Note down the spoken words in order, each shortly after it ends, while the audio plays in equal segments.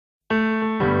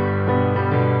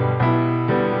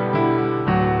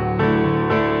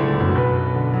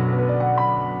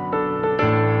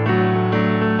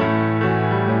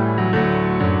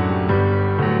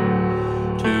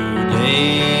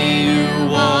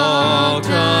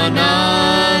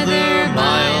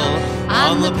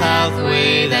the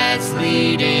pathway that's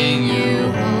leading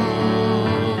you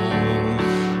home.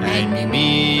 And you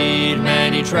meet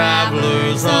many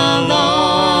travelers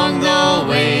along the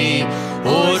way,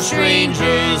 or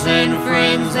strangers and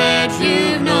friends that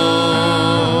you've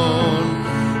known.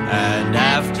 And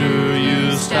after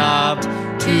you stopped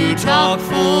to talk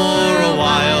for a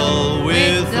while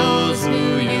with those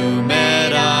who you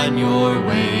met on your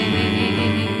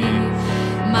way,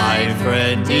 my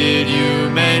friend, did you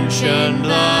mention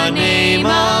the name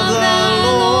of the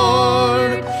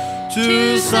Lord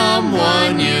to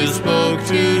someone you spoke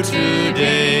to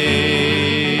today?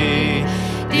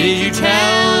 Did you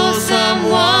tell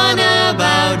someone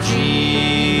about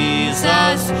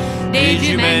Jesus? Did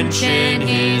you mention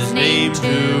his name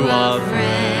to a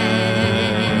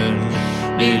friend?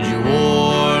 Did you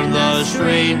warn the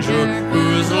stranger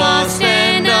who's lost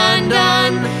and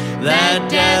undone that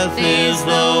death is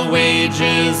the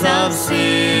wages of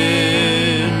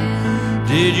sin?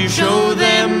 Did you show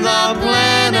them the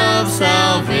plan of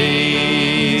salvation?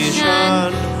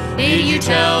 Did you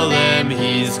tell them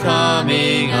he's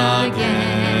coming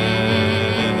again?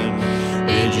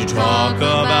 Did you talk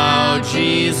about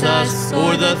Jesus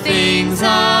or the things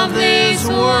of this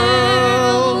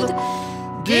world?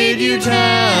 Did you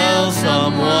tell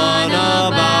someone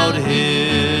about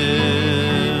him?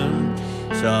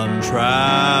 Some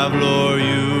traveler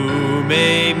you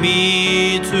may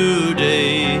meet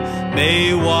today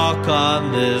may walk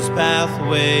on this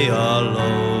pathway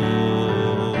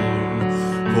alone,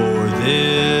 for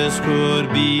this could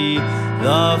be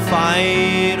the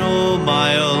final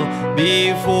mile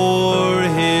before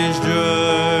his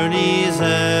journey's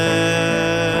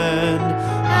end.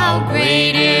 How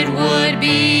great it would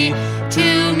be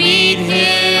to meet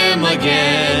him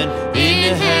again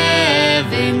in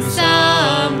heaven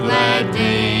some glad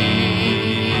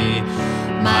day.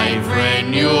 My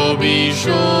friend, you'll be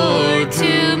sure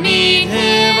to meet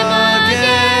him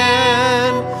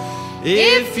again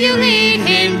if you lead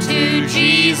him to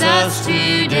Jesus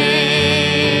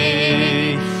today.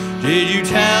 Did you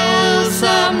tell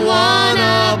someone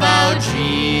about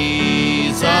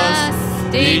Jesus?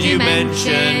 Did you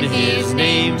mention his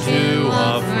name to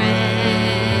a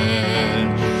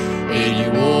friend? Did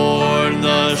you warn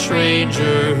the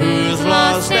stranger who's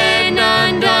lost and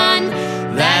undone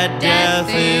that death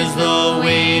is the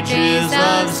wages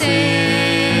of sin?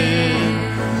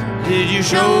 Did you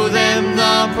show them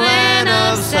the plan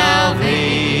of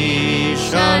salvation?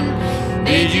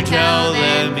 Did you tell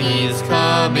them he's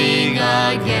coming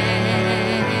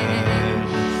again?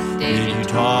 Did you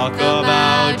talk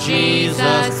about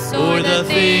Jesus or the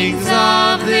things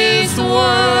of this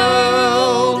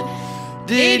world?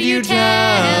 Did you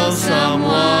tell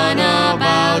someone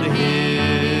about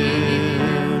him?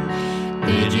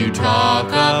 Did you talk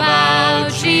about